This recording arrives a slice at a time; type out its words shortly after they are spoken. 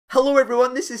Hello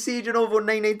everyone, this is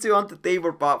CJNovo992 and today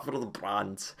we're back for the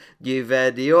brand new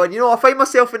video. And you know, I find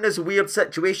myself in this weird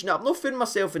situation that I've not found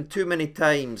myself in too many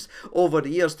times over the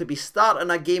years to be starting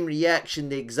a game reaction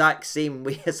the exact same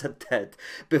way as I did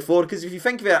before. Because if you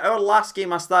think of it, our last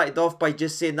game I started off by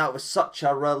just saying that was such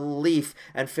a relief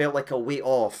and felt like a weight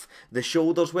off the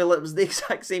shoulders. Well, it was the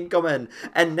exact same coming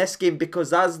in this game,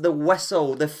 because as the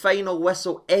whistle, the final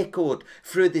whistle echoed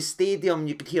through the stadium,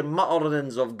 you could hear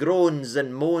mutterings of groans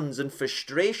and moans and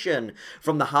frustration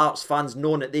from the Hearts fans,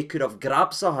 knowing that they could have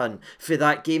grabbed something for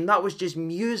that game. That was just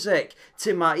music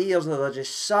to my ears, and I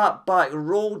just sat back,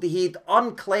 rolled the head,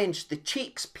 unclenched the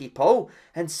cheeks, people,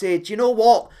 and said, you know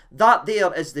what, that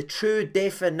there is the true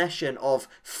definition of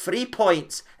 3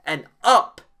 points and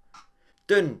up,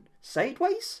 down,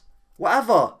 sideways,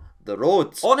 whatever the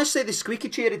road. Honestly, the squeaky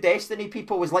chair of destiny,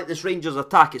 people, was like this Rangers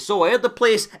attack. It's so out of the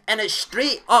place and it's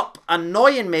straight up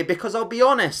annoying me, because I'll be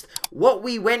honest, what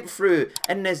we went through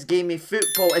in this game of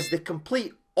football is the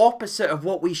complete opposite of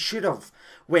what we should have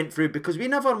went through, because we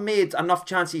never made enough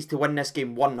chances to win this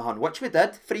game 1-0, which we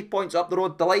did. 3 points up the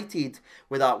road, delighted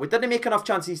with that. We didn't make enough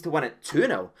chances to win it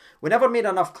 2-0. We never made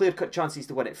enough clear-cut chances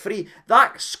to win it 3.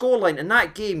 That scoreline in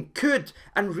that game could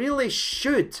and really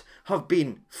should have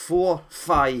been 4,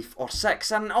 5 or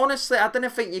 6, and honestly I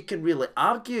didn't think you can really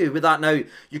argue with that. Now,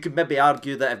 you could maybe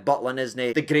argue that if butland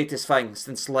isn't the greatest thing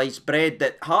since sliced bread,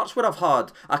 that Hearts would have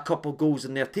had a couple goals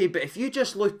in their too, but if you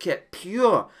just look at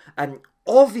pure and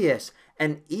obvious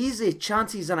and easy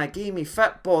chances in a game of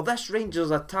football, this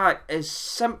Rangers attack is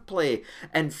simply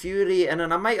infuriating.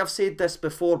 And I might have said this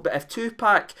before, but if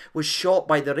Tupac was shot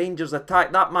by the Rangers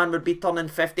attack, that man would be turning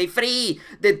 53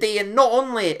 the day. And not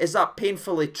only is that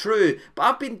painfully true, but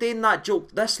I've been doing that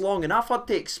joke this long, and I've had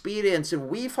to experience, and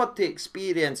we've had to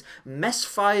experience,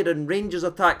 misfiring Rangers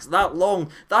attacks that long,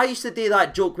 that I used to do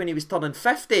that joke when he was turning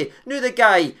 50. Knew the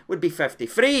guy would be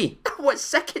 53. What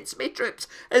sickens me, troops,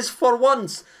 is for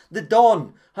once the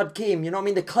dawn had came, you know what I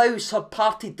mean? The clouds had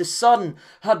parted, the sun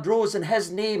had rose, and his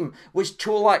name was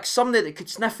Cholak, somebody that could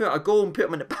sniff out a goal and put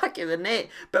him in the back of the net,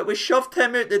 but we shoved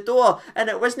him out the door. And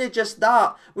it wasn't just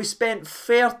that, we spent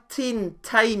 13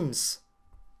 times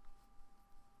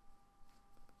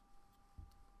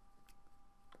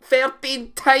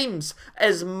 13 times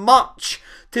as much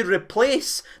to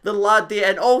replace the laddie,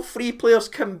 and all 3 players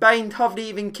combined haven't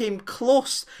even came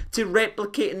close to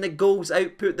replicating the goals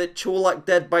output that Cholak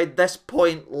did by this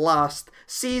point last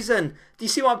season. Do you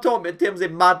see what I'm talking about in terms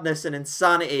of madness and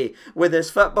insanity with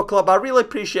this football club? I really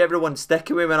appreciate everyone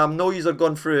sticking with me, and I know you're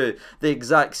going through the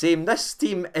exact same. This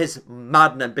team is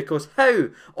maddening, because how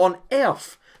on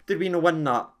earth did we not win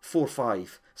that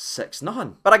 4-5?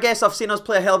 6-0. But I guess I've seen us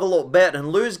play a hell of a lot better and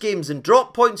lose games and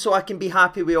drop points, so I can be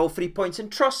happy with all 3 points,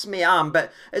 and trust me, I am.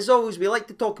 But as always, we like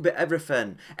to talk about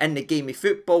everything in the game of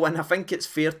football, and I think it's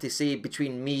fair to say,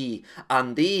 between me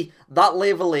and that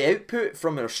level of output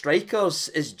from our strikers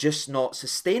is just not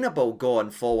sustainable going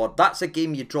forward. That's a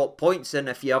game you drop points in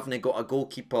if you haven't got a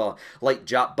goalkeeper like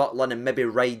Jack Butland, and maybe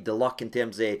ride the luck in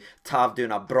terms of Tav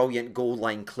doing a brilliant goal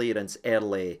line clearance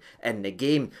early in the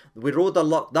game. We rode the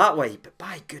luck that way, but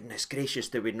by goodness gracious,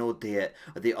 do we know the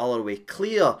other way.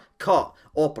 Clear cut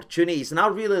opportunities, and I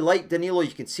really like Danilo.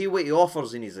 You can see what he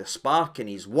offers, and he's a spark and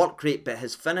his work rate, but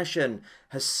his finishing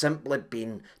has simply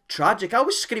been tragic. I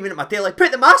was screaming at my telly,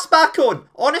 put the mask back on!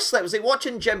 Honestly, it was like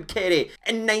watching Jim Carrey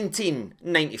in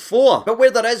 1994. But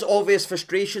where there is obvious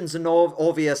frustrations and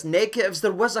obvious negatives,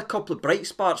 there was a couple of bright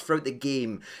sparks throughout the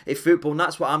game of football, and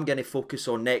that's what I'm going to focus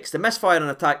on next. The misfire and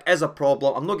attack is a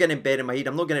problem. I'm not going to bury my head.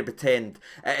 I'm not going to pretend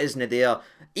it isn't there.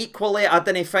 Equally, I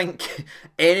didn't think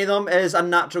any of them is a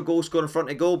natural goal scorer in front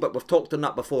of goal, but we've talked on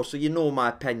that before, so you know my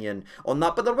opinion on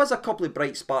that. But there was a couple of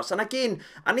bright sparks, and again,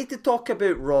 I need to talk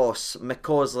about Ross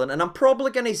McCaulsand, and I'm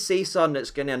probably going to say something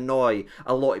that's going to annoy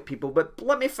a lot of people, but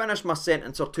let me finish my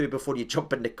sentence or two before you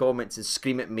jump in the comments and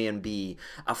scream at me and be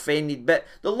offended. But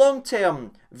the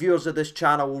long-term viewers of this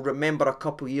channel will remember a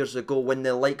couple of years ago when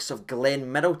the likes of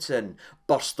Glenn Middleton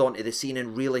burst onto the scene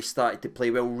and really started to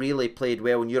play well, really played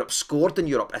well in Europe, scored in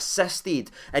Europe, assisted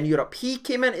in Europe. He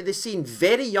came into the scene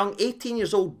very young, 18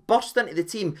 years old, burst into the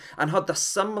team and had a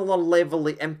similar level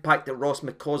of impact that Ross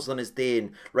McCaulsand is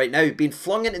doing right now, being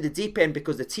flung into the deep end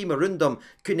because the team around him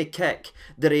couldn't kick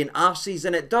their own arses,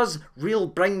 and it does real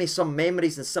bring me some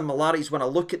memories and similarities when I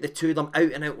look at the two of them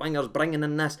out and out wingers bringing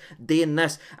in this, doing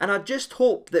this, and I just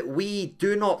hope that we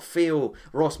do not fail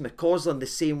Ross McCaulsand the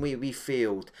same way we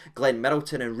failed Glenn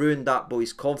Middleton and ruined that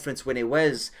boy's confidence when he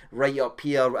was right up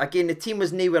here. Again, the team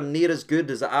was nowhere near as good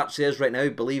as it actually is right now,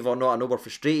 believe it or not. I know we're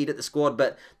frustrated at the squad,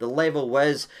 but the level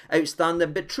was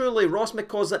outstanding. But truly, Ross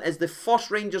McCaulsand is the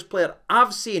first Rangers player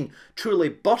I've seen truly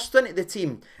burst into the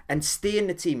team and stay in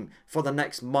the team for the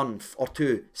next month or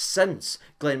two since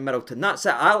Glenn Middleton. That's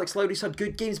it. Alex Lowry's had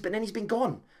good games, but then he's been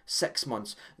gone 6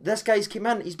 months. This guy's came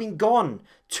in, he's been gone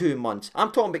 2 months.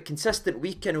 I'm talking about consistent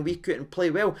week in and week out and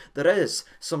play well. There is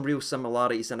some real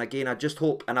similarities, and again, I just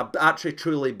hope and I actually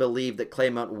truly believe that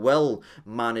Clement will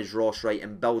manage Ross right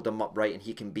and build him up right, and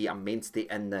he can be a mainstay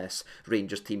in this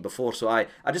Rangers team before. So I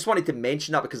just wanted to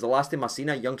mention that, because the last time I seen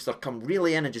a youngster come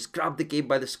really in and just grab the game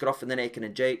by the scruff and the neck and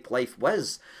inject life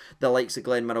was the likes of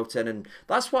Glenn Middleton, and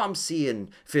that's what I'm seeing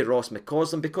for Ross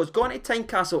McCaulsand, because going to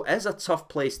Tynecastle is a tough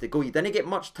place to go. You didn't get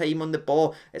much time on the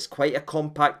ball. It's quite a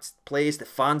compact place. The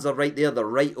fans are right there. They're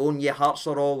right on you. Hearts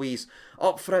are always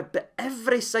up for it. But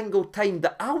every single time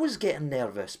that I was getting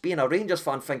nervous, being a Rangers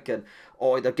fan, thinking,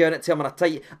 oh, they're going to tell me a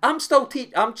tight. I'm still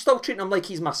treating him like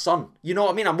he's my son. You know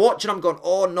what I mean? I'm watching him going,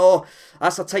 oh no,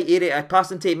 that's a tight area I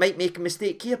passed into. He might make a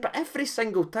mistake here. But every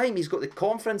single time he's got the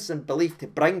confidence and belief to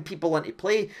bring people into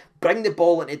play, bring the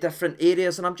ball into different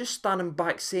areas. And I'm just standing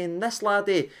back saying, this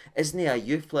laddie isn't a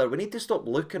youth player. We need to stop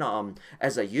looking at him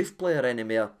as a youth player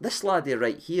anymore. This laddie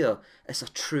right here is a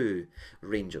true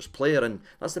Rangers player. And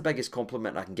that's the biggest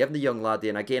compliment I can give the young laddie.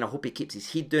 And again, I hope he keeps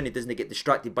his head down. He doesn't get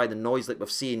distracted by the noise like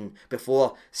we've seen before.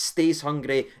 Stays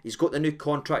hungry. He's got the new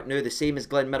contract now, the same as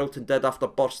Glenn Middleton did after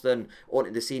bursting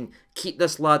onto the scene. Keep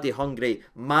this laddie hungry,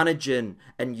 managing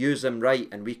and use him right,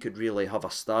 and we could really have a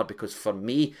star. Because for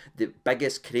me, the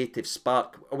biggest creative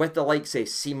spark, with the likes of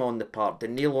Sima on the park,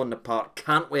 Daniil on the park,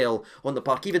 Cantwell on the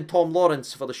park, even Tom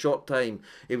Lawrence for the short time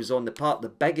he was on the park, the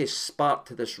biggest spark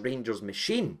to this Rangers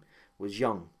machine was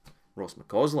young Ross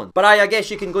McCaulsand. But I guess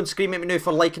you can go and scream at me now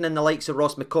for likening the likes of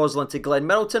Ross McCaulsand to Glenn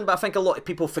Middleton, but I think a lot of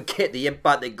people forget the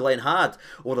impact that Glenn had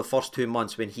over the first 2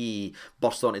 months when he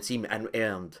burst on the team and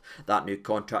earned that new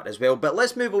contract as well. But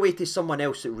let's move away to someone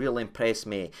else that really impressed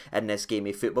me in this game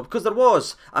of football, because there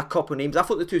was a couple of names. I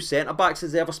thought the two centre-backs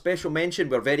deserve a special mention.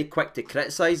 We're very quick to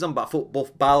criticise them, but I thought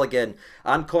both Balogun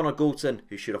and Connor Goldson,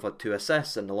 who should have had 2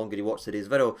 assists, and the longer you watch today's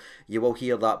video, you will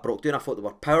hear that broke down. I thought they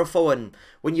were powerful, and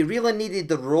when you really needed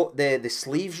the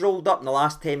sleeves rolled up in the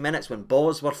last 10 minutes when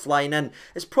balls were flying in,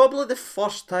 it's probably the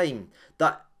first time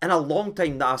that in a long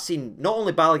time that I've seen not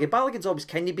only Balogun's always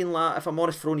kind of been, like, if I'm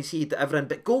honest, throwing his head at everyone,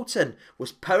 but Goldson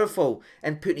was powerful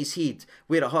in putting his head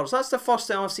where it hurts. That's the first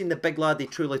time I've seen the big laddie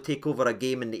truly take over a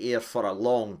game in the air for a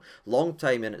long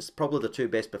time, and it's probably the 2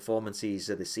 best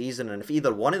performances of the season. And if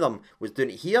either one of them was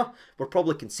doing it here, we're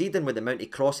probably conceding with the amount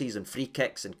of crosses and free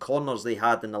kicks and corners they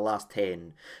had in the last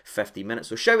 10-15 minutes.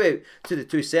 So shout out to the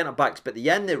 2 centre-backs, but the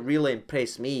end that really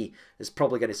impressed me is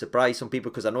probably going to surprise some people,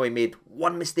 because I know he made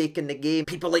 1 mistake in the game.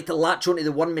 People like to latch onto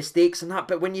the 1 mistakes and that,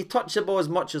 but when you touch the ball as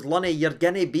much as Lunny, you're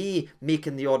going to be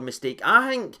making the odd mistake. I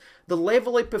think the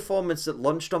level of performance that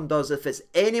Lundstrom does, if it's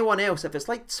anyone else, if it's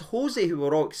like Jose, who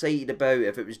we're all excited about,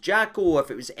 if it was Jacko,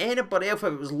 if it was anybody else,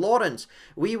 if it was Lawrence,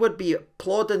 we would be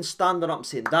applauding, standing up and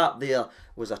saying that there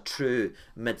was a true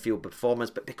midfield performance.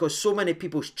 But because so many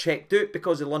people's checked out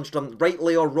because of Lundstrom,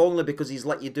 rightly or wrongly, because he's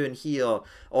let you down here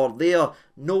or there,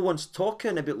 no one's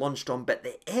talking about Lundstrom. But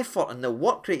the effort and the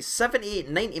work rate, 78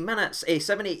 minutes,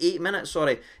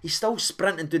 he's still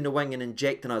sprinting down the wing and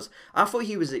injecting us. I thought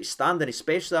he was outstanding,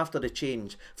 especially after the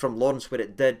change from Lawrence, where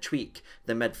it did tweak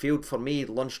the midfield. For me,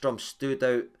 Lundstrom stood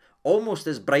out almost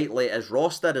as brightly as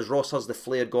Ross did, as Ross has the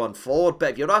flair going forward.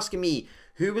 But if you're asking me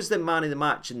who was the man of the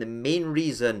match and the main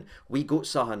reason we got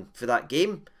something for that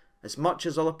game, as much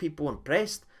as other people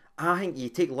impressed, I think you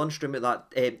take Lundstrom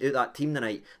out that team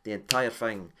tonight, the entire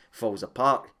thing falls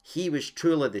apart. He was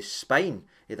truly the spine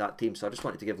of that team. So I just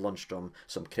wanted to give Lundstrom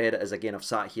some credit, as again I've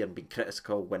sat here and been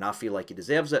critical when I feel like he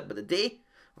deserves it, but today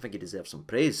I think he deserves some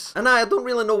praise. And I don't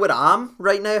really know where I am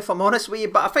right now, if I'm honest with you,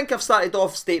 but I think I've started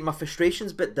off stating my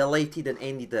frustrations, but delighted, and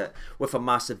ended it with a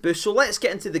massive boost. So let's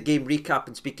get into the game recap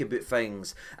and speak about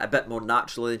things a bit more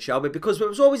naturally, then, shall we? Because it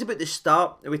was always about the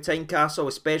start with Tynecastle,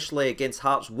 especially against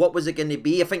Hearts. What was it going to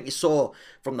be? I think you saw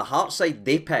from the Hearts side,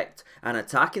 they picked an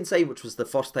attacking side, which was the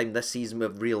first time this season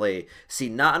we've really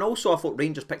seen that. And also I thought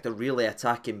Rangers picked a really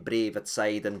attacking, brave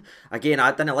side. And again, I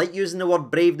didn't like using the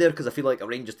word brave there, because I feel like a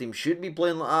Rangers team should be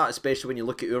playing like that, especially when you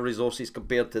look at our resources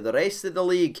compared to the rest of the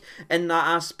league in that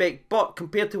aspect. But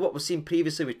compared to what we've seen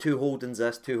previously with 2 holdings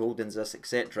this, 2 holdings this,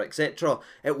 etc, etc,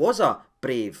 it was a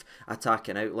brave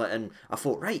attacking outlet, and I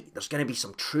thought, right, there's going to be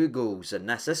some true goals in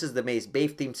this. This is the most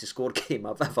brave team to score game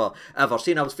I've ever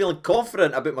seen. I was feeling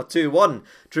confident about my 2-1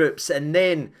 troops, and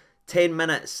then 10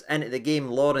 minutes into the game,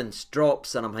 Lawrence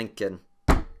drops, and I'm thinking,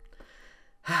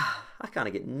 I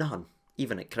can't get none,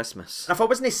 even at Christmas. If I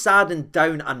wasn't sad and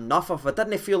down enough, if I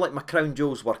didn't feel like my crown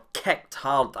jewels were kicked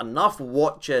hard enough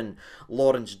watching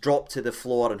Lawrence drop to the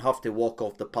floor and have to walk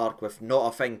off the park with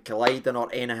not a thing colliding or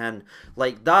anything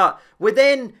like that, we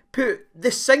then put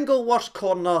the single worst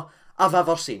corner I've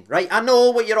ever seen, right? I know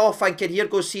what you're all thinking. Here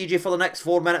goes CJ for the next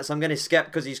 4 minutes. I'm going to skip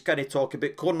because he's going to talk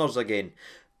about corners again.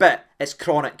 But it's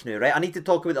chronic now, right? I need to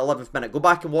talk about the 11th minute. Go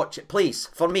back and watch it, please.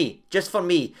 For me, just for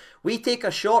me. We take a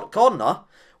short corner,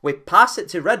 we pass it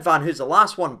to Ridvan, who's the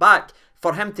last one back,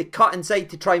 for him to cut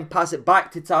inside to try and pass it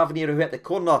back to Tavernier, who hit the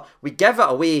corner. We give it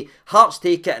away, Hearts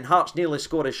take it, and Hearts nearly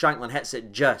score as Shanklin hits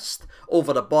it just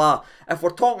over the bar. If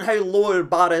we're talking how low our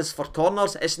bar is for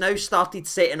corners, it's now started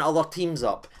setting other teams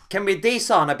up. Can we do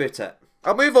something about it?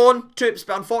 I'll move on, troops,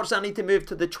 but unfortunately I need to move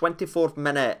to the 24th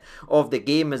minute of the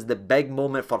game as the big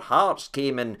moment for Hearts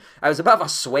came, and it was a bit of a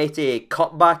sweaty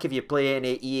cutback. If you play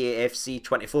any EAFC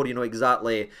 24, you know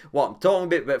exactly what I'm talking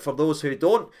about, but for those who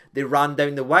don't, they ran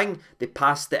down the wing, they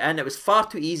passed it in. It was far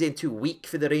too easy and too weak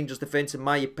for the Rangers defence, in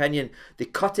my opinion. They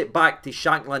cut it back to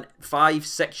Shanklin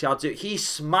 5-6 yards out. He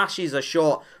smashes a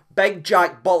shot. Big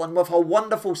Jack Butland with a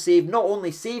wonderful save, not only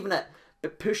saving it,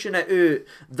 but pushing it out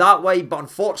that way. But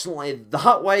unfortunately,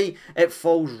 that way, it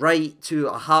falls right to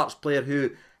a Hearts player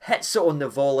who hits it on the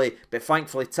volley. But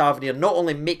thankfully, Tavernier not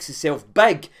only makes himself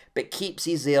big, but keeps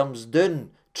his arms down,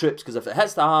 troops. Because if it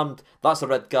hits the hand, that's a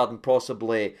red card and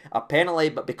possibly a penalty.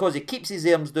 But because he keeps his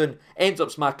arms down, ends up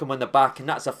smacking him on the back. And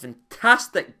that's a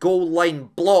fantastic goal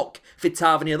line block for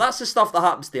Tavernier. That's the stuff that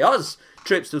happens to us,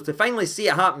 troops. So to finally see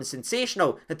it happen,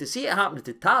 sensational. And to see it happen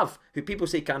to Tav, who people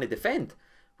say can't defend,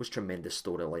 was tremendous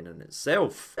storyline in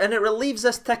itself. And it relieves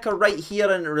this ticker right here,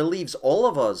 and it relieves all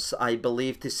of us, I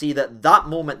believe, to see that that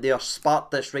moment there sparked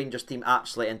this Rangers team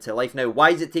actually into life. Now, why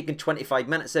is it taking 25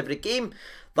 minutes every game?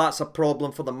 That's a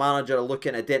problem for the manager to look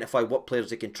and identify what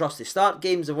players he can trust to start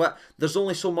games and what. There's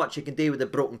only so much you can do with the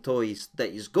broken toys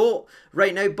that he's got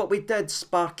right now, but we did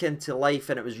spark into life,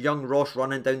 and it was young Ross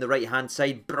running down the right hand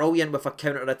side, brilliant with a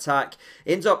counter attack,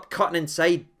 ends up cutting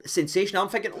inside, sensational. I'm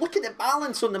thinking, look at the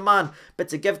balance on the man, but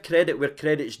to give credit where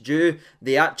credit's due,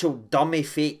 the actual dummy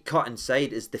fake cut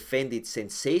inside is defended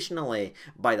sensationally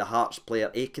by the Hearts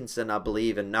player Atkinson, I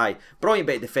believe, and now brilliant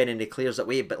bit of defending, he clears it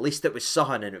away, but at least it was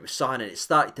Sutton, and it was Sutton, and it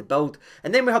started to build,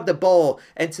 and then we had the ball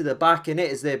into the back of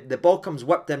it as the ball comes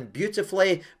whipped in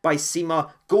beautifully by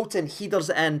Sima. Golton headers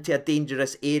it into a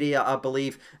dangerous area, I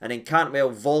believe, and then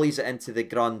Cantwell volleys it into the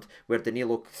ground where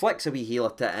Danilo flicks a wee heel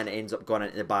at it and it ends up going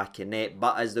into the back of net.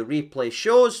 But as the replay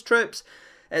shows, troops,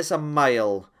 it's a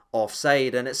mile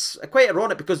offside, and it's quite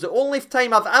ironic because the only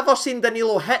time I've ever seen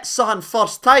Danilo hit Sutton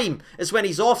first time is when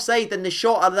he's offside, and the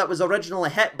shot that was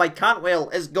originally hit by Cantwell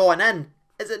is going in.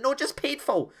 Is it not just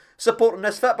painful supporting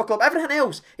this football club? Everything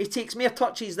else, he takes more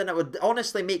touches than it would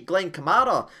honestly make Glenn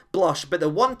Kamara blush. But the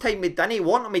one time we didn't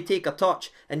want him to take a touch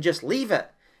and just leave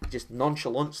it, he just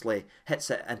nonchalantly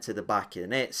hits it into the back of the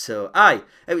net. So, aye,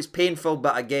 it was painful,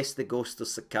 but I guess the ghost of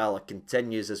Sakala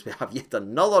continues as we have yet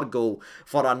another goal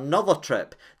for another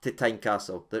trip to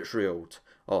Tynecastle that's ruled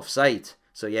offside.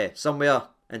 So, yeah, somewhere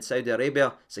in Saudi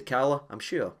Arabia, Sakala, I'm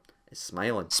sure, is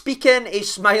smiling. Speaking of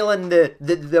smiling, the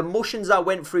emotions that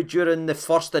went through during the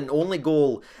first and only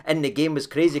goal in the game was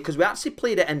crazy because we actually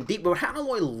played it in deep. We were hitting a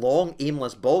lot of long,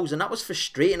 aimless balls, and that was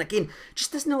frustrating. Again,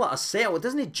 just doesn't let us settle. It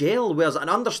doesn't gel. Whereas I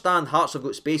understand Hearts have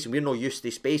got space and we're not used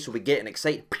to space, so we're getting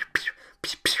excited.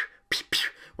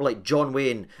 We're like John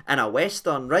Wayne in a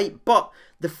Western, right? But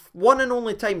the one and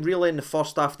only time really in the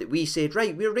first half that we said,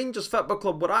 right, we're Rangers Football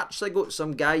Club, we're actually got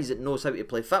some guys that knows how to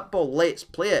play football, let's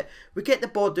play it. We get the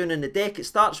ball down in the deck, it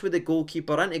starts with the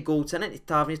goalkeeper, into Golton, into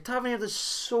Tavernier. Tavernier does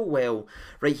so well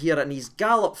right here, and his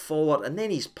gallop forward, and then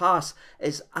his pass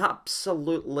is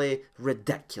absolutely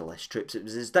ridiculous, troops. It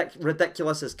was as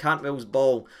ridiculous as Cantwell's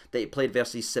ball that he played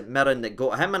versus St Mirren that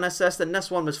got him an assist, and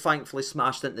this one was thankfully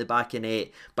smashed into the back of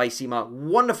net by Sima.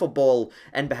 Wonderful ball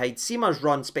in behind. Sima's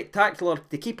run, spectacular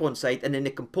to keep on side, and then the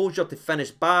composure to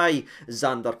finish by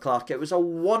Xander Clark. It was a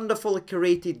wonderfully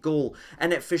curated goal,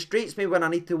 and it frustrates me when I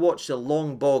need to watch the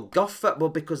long ball guff football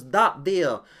because that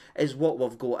there is what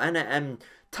we've got in it. And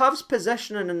Tav's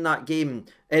positioning in that game,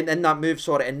 in that move,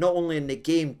 sorry, and not only in the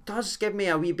game, does give me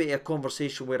a wee bit of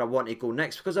conversation where I want to go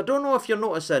next, because I don't know if you're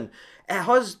noticing, it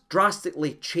has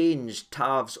drastically changed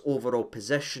Tav's overall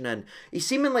positioning. He's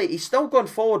still going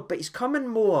forward, but he's coming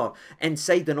more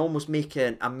inside and almost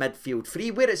making a midfield free,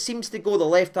 where it seems to go the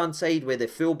left-hand side with the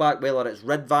fullback, whether it's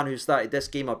Ridvan who started this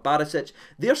game or Barisic,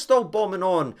 they're still bombing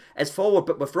on as forward,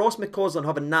 but with Ross McCaulsand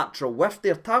having natural width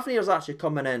there, Tavernier's actually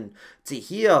coming in to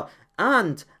here.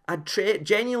 And I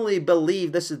genuinely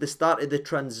believe this is the start of the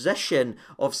transition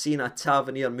of seeing a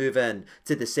Tavernier move in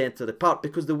to the centre of the park,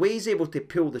 because the way he's able to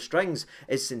pull the strings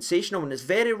is sensational, and it's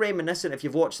very reminiscent, if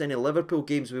you've watched any Liverpool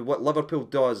games, with what Liverpool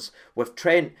does with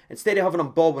Trent. Instead of having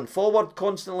him bobbing forward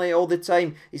constantly all the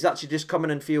time, he's actually just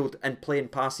coming in field and playing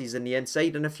passes in the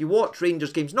inside. And if you watch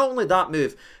Rangers games, not only that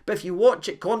move, but if you watch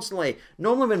it constantly,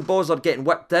 normally when balls are getting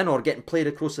whipped in or getting played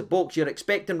across the box, you're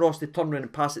expecting Ross to turn around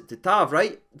and pass it to Tav,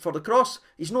 right, for the cross.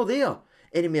 He's not there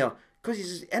anymore, because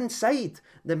he's inside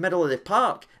the middle of the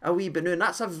park a wee bit now, and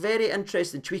that's a very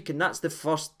interesting tweak, and that's the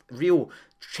first real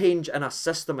change in a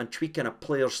system and tweaking a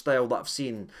player style that I've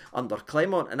seen under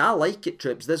Clement, and I like it,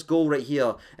 troops. This goal right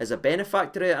here is a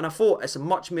benefactor, and I thought it's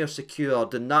much more secure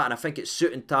than that, and I think it's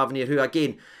suiting Tavernier, who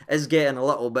again is getting a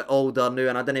little bit older now,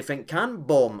 and I didn't think can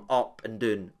bomb up and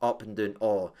down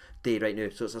all day right now.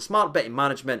 So it's a smart bit of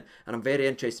management, and I'm very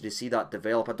interested to see that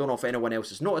develop. I don't know if anyone else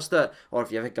has noticed it, or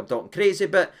if you think I'm talking crazy,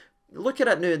 but look at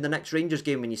it now in the next Rangers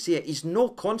game when you see it. He's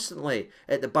not constantly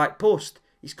at the back post.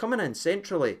 He's coming in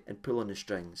centrally and pulling the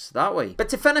strings that way. But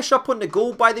to finish up on the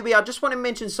goal, by the way, I just want to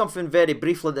mention something very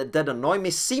briefly that did annoy me.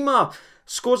 Sima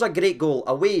scores a great goal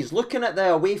away. He's looking at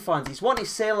the away fans. He's wanting to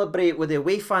celebrate with the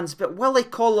away fans, but will he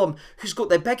call him who's got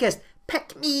the biggest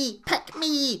pick me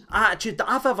attitude that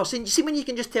I've ever seen? You see when you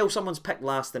can just tell someone's picked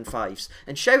last in fives?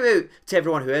 And shout out to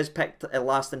everyone who has picked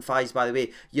last in fives, by the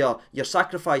way. Your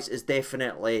sacrifice is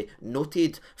definitely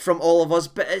noted from all of us,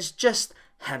 but it's just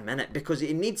him in it, because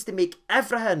he needs to make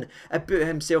everything about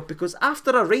himself, because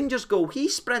after a Rangers goal he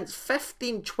sprints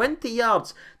 15-20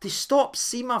 yards to stop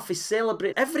Sima from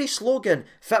celebrating. Every slogan,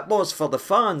 football's for the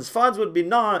fans, would be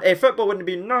none, football wouldn't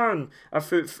be none,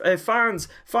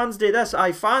 fans do this,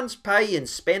 fans pay and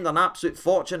spend an absolute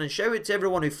fortune, and shout out to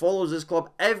everyone who follows this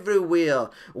club everywhere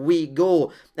we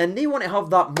go, and they want to have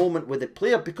that moment with the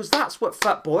player, because that's what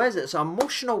football is. It's an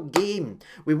emotional game.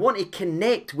 We want to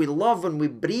connect, we love and we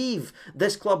breathe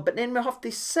this club, but then we have to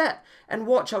sit and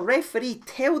watch a referee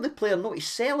tell the player not to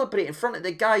celebrate in front of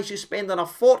the guys who spending a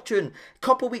fortune a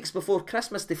couple of weeks before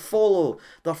Christmas to follow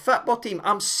their football team.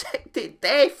 I'm sick to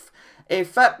death of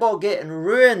football getting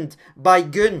ruined by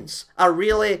goons. I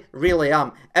really, really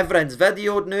am. Everything's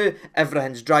videoed now,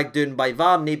 everything's dragged down by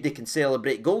VAR, nobody can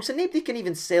celebrate goals, and nobody can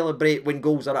even celebrate when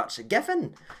goals are actually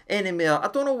given anymore. I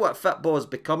don't know what football is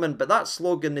becoming, but that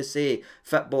slogan to say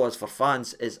football is for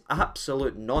fans is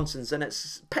absolute nonsense, and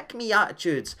it's pick-me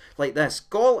attitudes like this.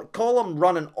 Call him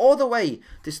running all the way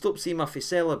to stop Sima from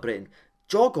celebrating.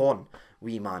 Jog on,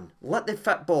 wee man. Let the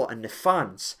football and the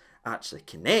fans actually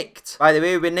connect. By the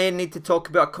way, we now need to talk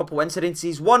about a couple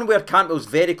incidences. One where Campbell's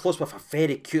very close with a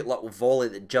very cute little volley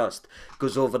that just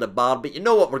goes over the bar. But you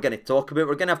know what we're going to talk about?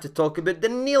 We're going to have to talk about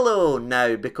Danilo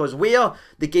now, because where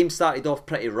the game started off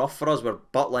pretty rough for us, where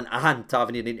Butland and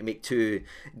Tavernier need to make two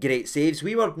great saves,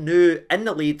 we were now in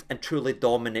the lead and truly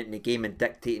dominating the game and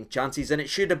dictating chances, and it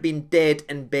should have been dead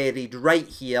and buried right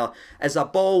here as a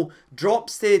ball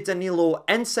drops to Danilo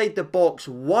inside the box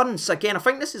once again. I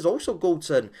think this is also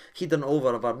Goldson heading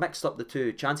over. I've mixed up the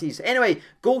two chances. Anyway,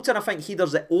 Goldson, I think,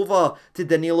 headers it over to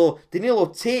Danilo. Danilo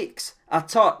takes a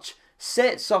touch,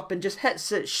 sets up and just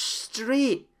hits it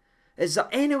straight. Is there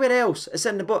anywhere else? It's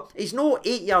in the box. He's not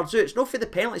 8 yards out. It's not for the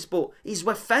penalty spot. He's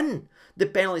within the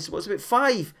penalty spot. It's about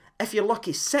 5. If you're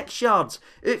lucky, 6 yards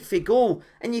out for goal.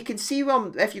 And you can see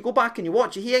him, if you go back and you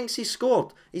watch it, he thinks he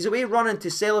scored. He's away running to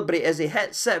celebrate as he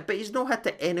hits it, but he's not hit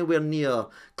it anywhere near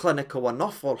clinical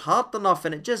enough or hard enough,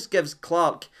 and it just gives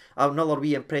Clark another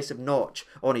wee impressive notch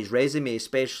on his resume,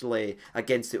 especially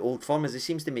against the Old Firm, as he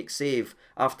seems to make save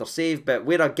after save. But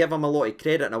where I give him a lot of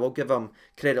credit, and I will give him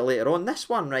credit later on, this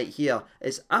one right here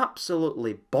is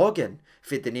absolutely bogging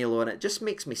for Danilo, and it just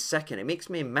makes me sick, and it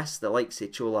makes me miss the likes of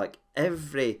Cholak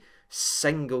every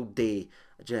single day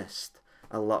just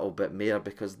a little bit more,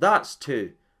 because that's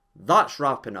two. That's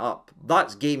wrapping it up.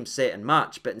 That's game, set and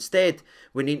match. But instead,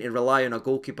 we need to rely on a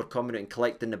goalkeeper coming out and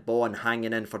collecting the ball and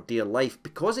hanging in for dear life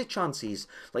because of chances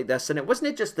like this. And it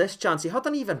wasn't just this chance. He had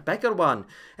an even bigger one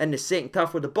in the second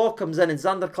half where the ball comes in and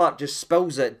Xander Clark just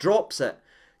spills it, drops it.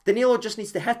 Danilo just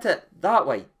needs to hit it that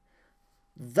way.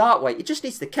 That way. He just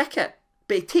needs to kick it.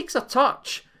 But he takes a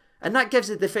touch And that gives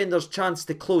the defender's chance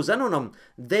to close in on him.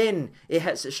 Then he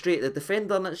hits it straight at the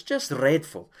defender, and it's just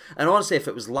dreadful. And honestly, if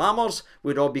it was Lammers,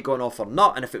 we'd all be going off or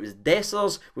not. And if it was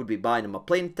Dessers, we'd be buying him a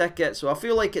plane ticket. So I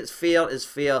feel like it's fair is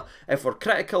fair. If we're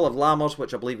critical of Lammers,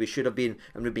 which I believe we should have been,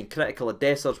 and we've been critical of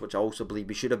Dessers, which I also believe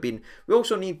we should have been, we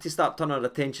also need to start turning our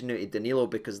attention now to Danilo,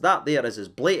 because that there is as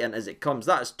blatant as it comes.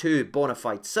 That is two bona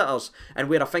fide sitters. And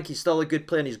where I think he's still a good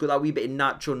player, and he's got that wee bit of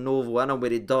Nacho Novo in him,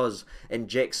 where he does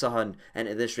inject something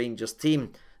into this Rangers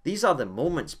team. These are the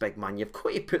moments, big man. You've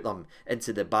got to put them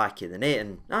into the back of the net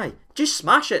and, aye, just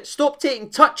smash it. Stop taking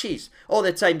touches all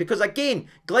the time, because, again,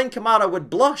 Glenn Kamara would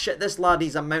blush at this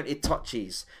laddie's amount of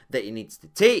touches that he needs to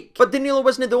take. But Danilo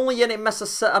wasn't the only unit to miss a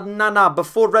sitter, nah.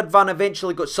 Before Ridvan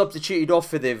eventually got substituted off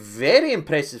for the very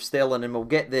impressive Sterling, and we'll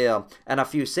get there in a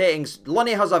few settings.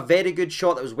 Lunny has a very good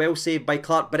shot that was well saved by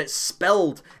Clark, but it's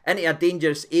spilled into a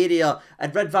dangerous area,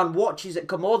 and Ridvan watches it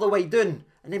come all the way down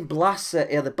and then blasts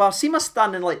it out of the bar. Simas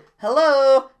standing like,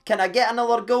 hello, can I get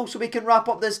another goal so we can wrap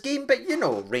up this game? But you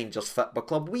know, Rangers Football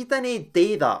Club, we didn't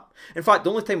do that. In fact, the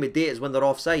only time we do it is when they're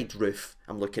offside. Roof,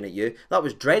 I'm looking at you. That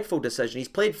was a dreadful decision. He's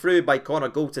played through by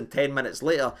Connor Goldson 10 minutes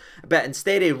later, but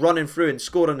instead of running through and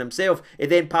scoring himself, he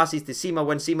then passes to Sima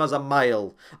when Sima's a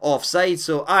mile offside.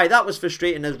 So aye, that was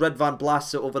frustrating as Ridvan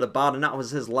blasts it over the bar, and that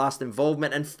was his last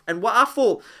involvement. And what I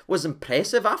thought was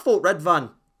impressive, I thought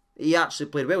Ridvan, he actually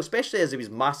played well, especially as he was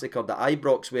massacred at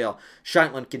Ibrox, where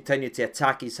Shankland continued to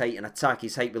attack his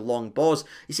height with long balls.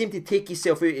 He seemed to take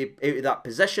himself out of that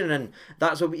position, and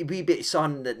that's a wee bit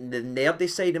something that the nerdy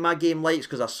side of my game likes,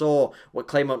 because I saw what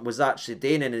Clement was actually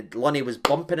doing, and Lunny was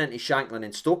bumping into Shankland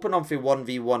and stopping him for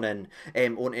 1v1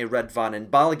 and onto Ridvan,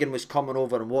 and Balogun was coming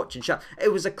over and watching Shankland.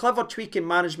 It was a clever tweak in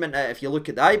management. If you look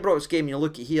at the Ibrox game, you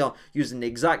look at here, using the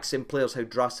exact same players, how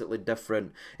drastically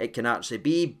different it can actually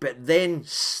be. But then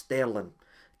Sterling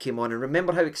came on, and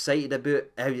remember how excited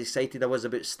I was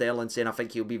about Sterling, saying I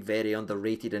think he'll be very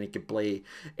underrated and he could play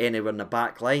anywhere in the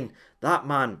back line. That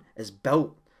man is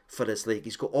built for this league.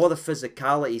 He's got all the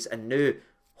physicalities, and now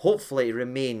hopefully he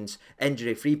remains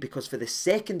injury free, because for the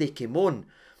second he came on,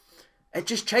 it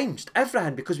just changed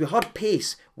everything, because we had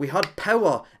pace, we had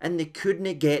power, and they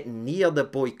couldn't get near the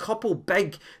boy. Couple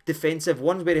big defensive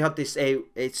ones where he had to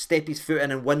step his foot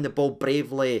in and win the ball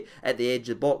bravely at the edge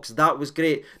of the box. That was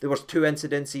great. There was two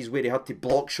incidences where he had to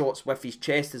block shots with his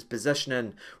chest. His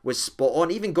positioning was spot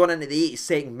on. Even going into the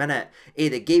 82nd minute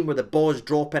of the game, where the ball's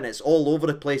dropping, it's all over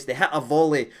the place. They hit a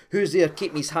volley. Who's there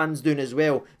keeping his hands down as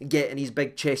well and getting his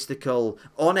big chesticle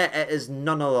on it? It is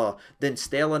none other than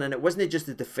Sterling. And it wasn't just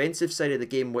the defensive side of the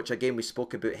game, which again we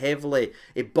spoke about heavily.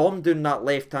 He bombed down that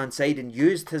left hand side and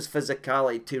used his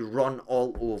physicality to run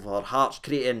all over Hearts,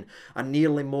 creating a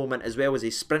nearly moment, as well as he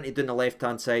sprinted down the left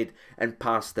hand side and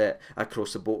passed it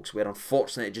across the box, where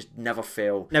unfortunately it just never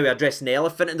fell. Now, we're addressing the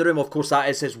elephant in the room. Of course, that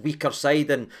is his weaker side,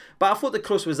 but I thought the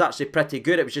cross was actually pretty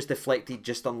good. It was just deflected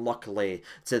just unluckily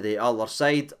to the other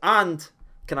side. And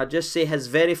can I just say, his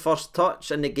very first touch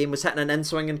in the game was hitting an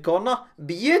in-swinging corner.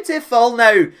 Beautiful.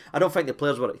 Now, I don't think the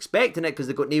players were expecting it, because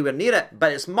they got nowhere near it,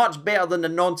 but it's much better than the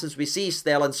nonsense we see,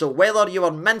 Sterling. So whether you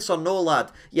are mince or no,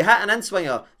 lad, you hit an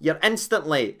in-swinger, you're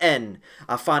instantly in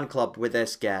a fan club with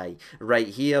this guy right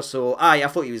here. So aye, I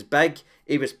thought he was big,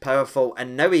 he was powerful,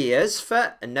 and now he is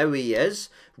fit, and now he is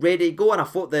ready to go. And I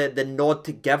thought the nod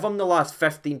to give him the last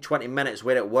 15-20 minutes,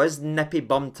 where it was nippy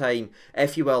bum time,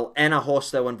 if you will, in a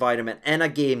hostile environment, in a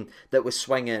game that was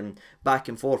swinging back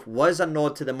and forth, was a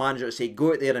nod to the manager to say,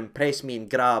 go out there and press me and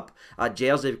grab a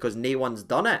jersey, because no one's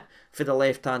done it for the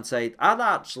left hand side. I'd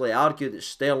actually argue that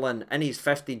Sterling in his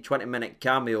 15-20 minute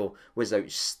cameo was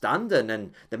outstanding,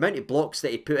 and the amount of blocks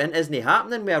that he put in isn't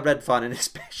happening with a Ridvan, and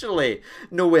especially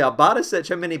no way a Barisic.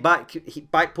 How many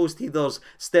back post headers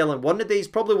Sterling won today? He's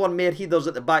probably won more headers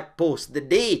at the back post the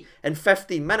day in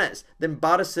 15 minutes than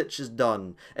Barisic has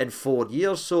done in 4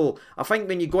 years. So I think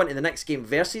when you go into the next game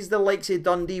versus the likes of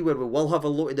Dundee, where we will have a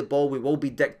lot of the ball, we will be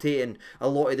dictating a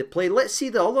lot of the play, let's see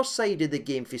the other side of the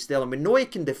game for Sterling. We know he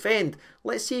can defend.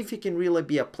 Let's see if he can really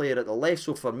be a player at the left.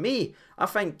 So for me, I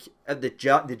think the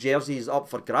jersey is up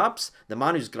for grabs. The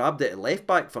man who's grabbed it at left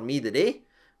back for me today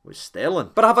was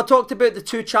Sterling. But have I talked about the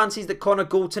two chances that Connor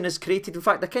Goldson has created? In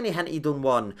fact, I kind of hinted on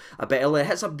one a bit earlier.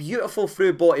 Hits a beautiful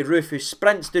through ball to Roof, who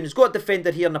sprints down. He's got a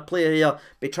defender here and a player here,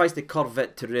 but he tries to curve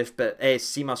it to Roof, but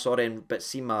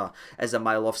Sima is a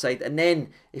mile offside. And then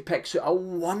he picks out a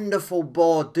wonderful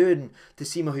ball down to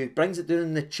Sima, who brings it down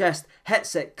in the chest,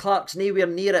 hits it, Clark's nowhere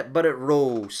near it, but it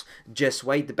rolls just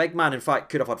wide. The big man, in fact,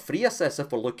 could have had 3 assists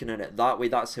if we're looking at it that way.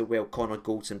 That's how well Connor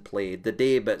Goldson played the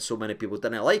day, but so many people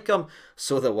didn't like him,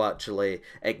 so they'll actually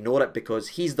ignore it, because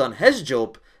he's done his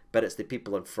job but it's the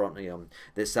people in front of him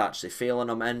that's actually failing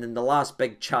him. And in the last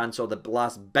big chance, or the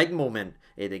last big moment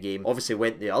of the game, obviously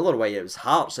went the other way. It was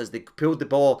Hearts as they pulled the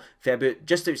ball for about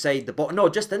just outside the box, no,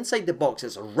 just inside the box.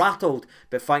 It's rattled,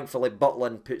 but thankfully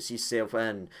Butland puts himself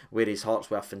in, where his Hearts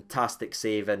with a fantastic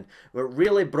save. And it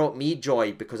really brought me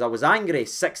joy, because I was angry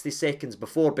 60 seconds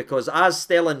before, because as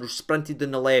Sterling sprinted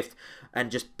on the left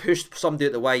and just pushed somebody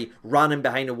out the way, ran in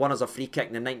behind and won us a free kick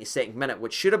in the 92nd minute,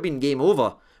 which should have been game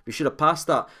over. We should have passed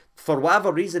that. For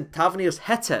whatever reason, Taverniers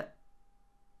hit it.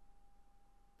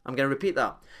 I'm going to repeat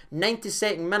that.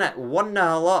 92nd minute,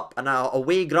 1-0 up and a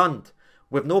away ground.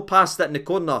 With no pass it in the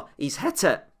corner, he's hit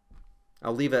it.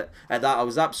 I'll leave it at that. I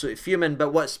was absolutely fuming,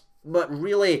 but what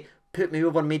really put me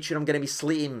over and made sure I'm going to be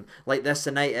slating like this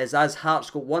tonight is, as Hearts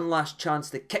got one last chance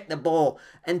to kick the ball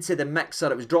into the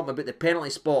mixer, it was dropping about the penalty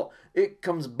spot, out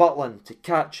comes Butland to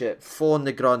catch it, fall on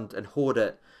the ground and hold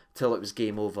it till it was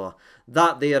game over.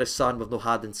 That there is something we've not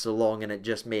had in so long, and it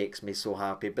just makes me so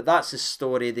happy. But that's the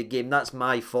story of the game. That's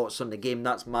my thoughts on the game.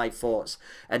 That's my thoughts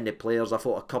in the players. I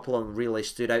thought a couple of them really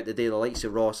stood out today. The likes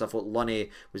of Ross. I thought Lunny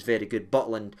was very good.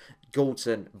 Butland,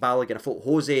 Goldson, Balogun. I thought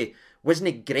Jose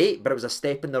wasn't great, but it was a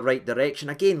step in the right direction.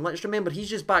 Again, let's remember, he's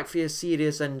just back for a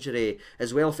serious injury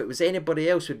as well. If it was anybody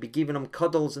else, we'd be giving him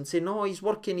cuddles and saying, no, he's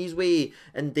working his way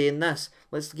and doing this.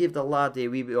 Let's give the lad a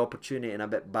wee bit of opportunity and a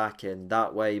bit back in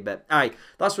that way. But aye,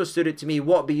 that's what stood out to me.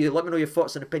 What about you? Let me know your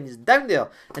thoughts and opinions down there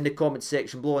in the comment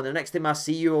section below. And the next time I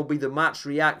see you will be the match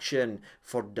reaction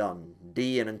for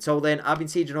Dundee. And until then, I've been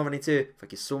Siege92.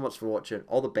 Thank you so much for watching.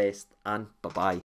 All the best and bye-bye.